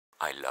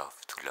I love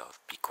to love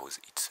because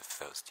it's the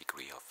first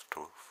degree of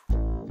truth.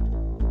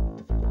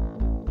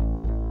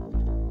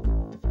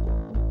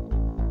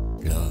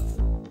 Love,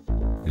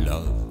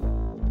 love,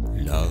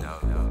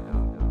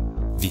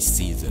 love. This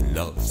is a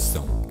love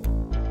song.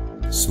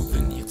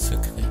 Souvenir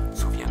secret.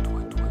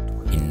 Souviens-toi, toi.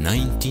 In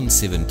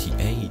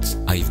 1978,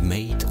 I've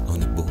met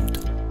on a boat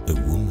a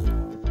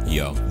woman.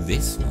 You're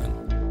this one.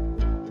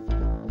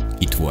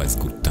 It was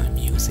good time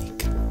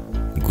music,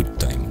 good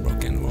time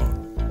rock and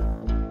roll.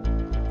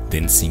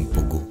 Dancing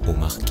pogo au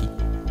marquis,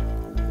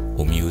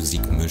 au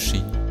music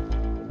machine,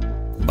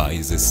 by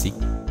the sea,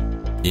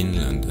 in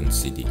London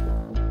City.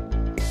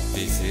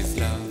 This is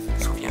love.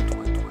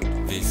 Souviens-toi, toi.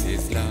 This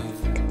is love.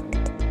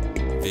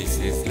 This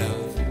is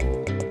love.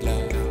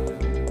 Love.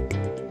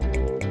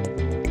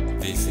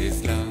 This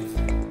is love.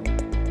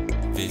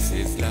 This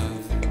is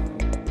love.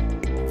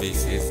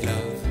 This is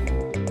love.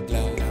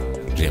 Love.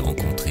 J'ai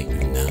rencontré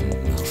une âme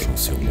marchant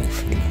sur mon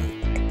chemin.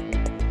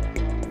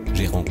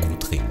 J'ai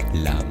rencontré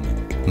l'âme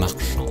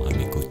marchant à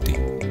mes côtés.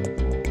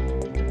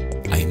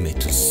 I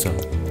met a soul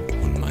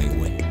on my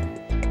way.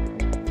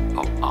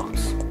 Our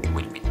hearts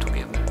will be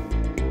together.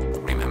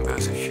 Remember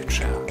the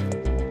future.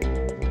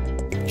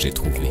 J'ai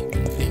trouvé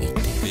une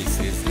vérité. This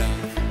is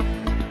love.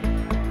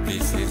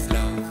 This is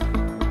love.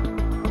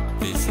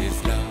 This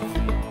is love.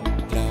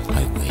 Love.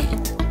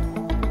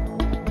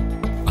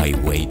 I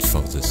wait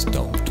for the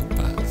storm to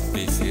pass.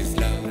 This is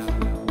love.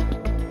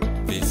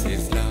 This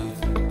is love.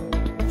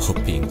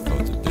 Hoping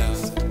for the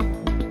best.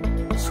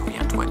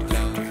 Souviens-toi du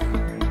futur.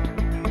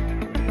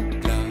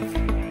 Love.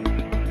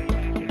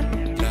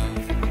 Love.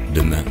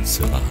 Demain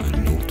sera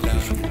un autre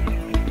jour.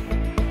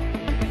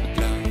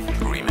 Love.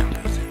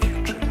 Remember the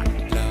future.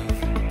 Love.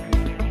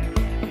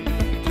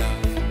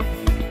 Love.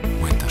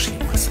 Muerta chez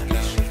moi sa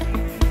love.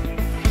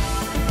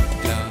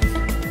 Love.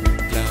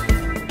 Love.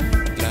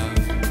 Love.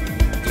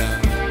 Love.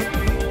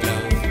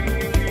 Love.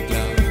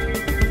 Love.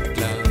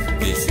 Love.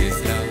 This is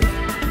love.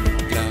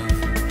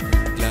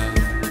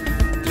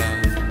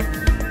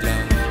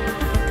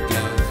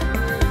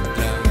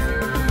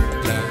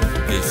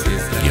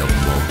 You're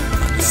more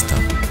than a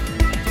star.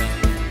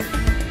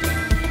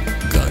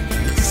 God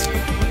bless you.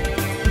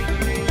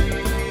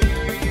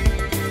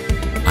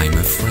 I'm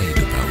afraid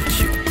about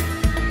you.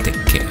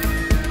 Take care.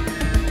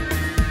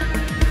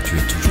 Tu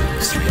es toujours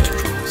aussi belle.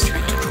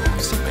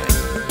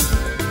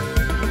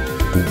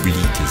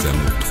 Oublie tes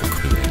amours trop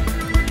cruels.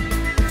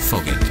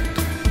 Forget it.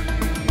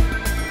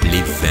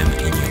 Leave them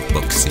in your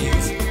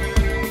boxes.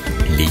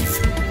 Leave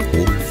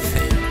all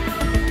fair.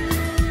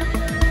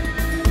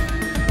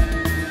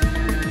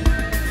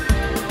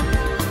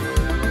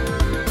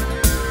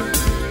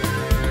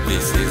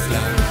 This is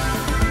love,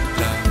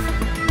 love,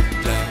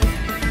 love,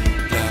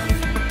 love,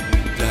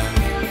 love,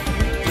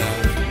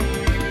 love,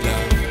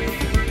 love,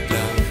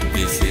 love.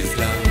 This is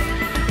love,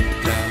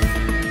 love,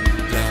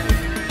 love,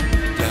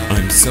 love.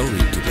 I'm sorry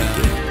to be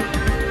gay,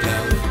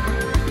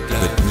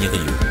 but near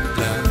you,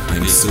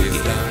 I'm so gay.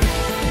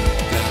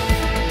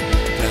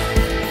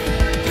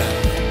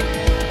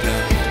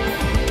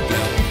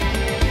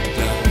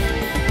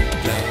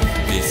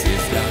 This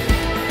is love.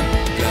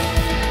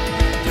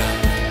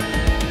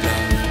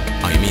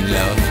 I'm in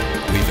love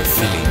with a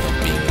feeling of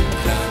being in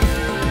love.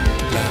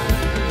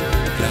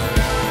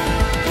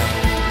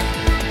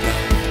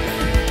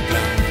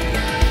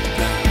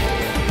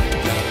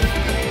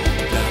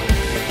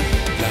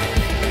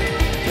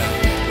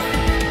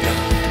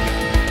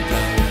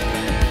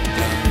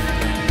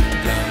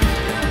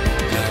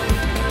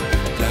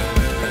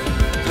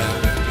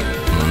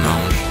 Mon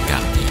ange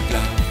gardien,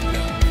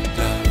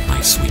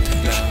 my sweet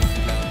angel.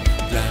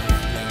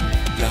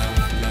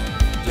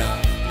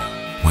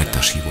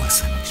 Muerta chez moi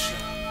sa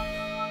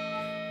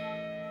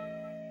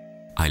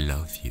I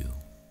love you.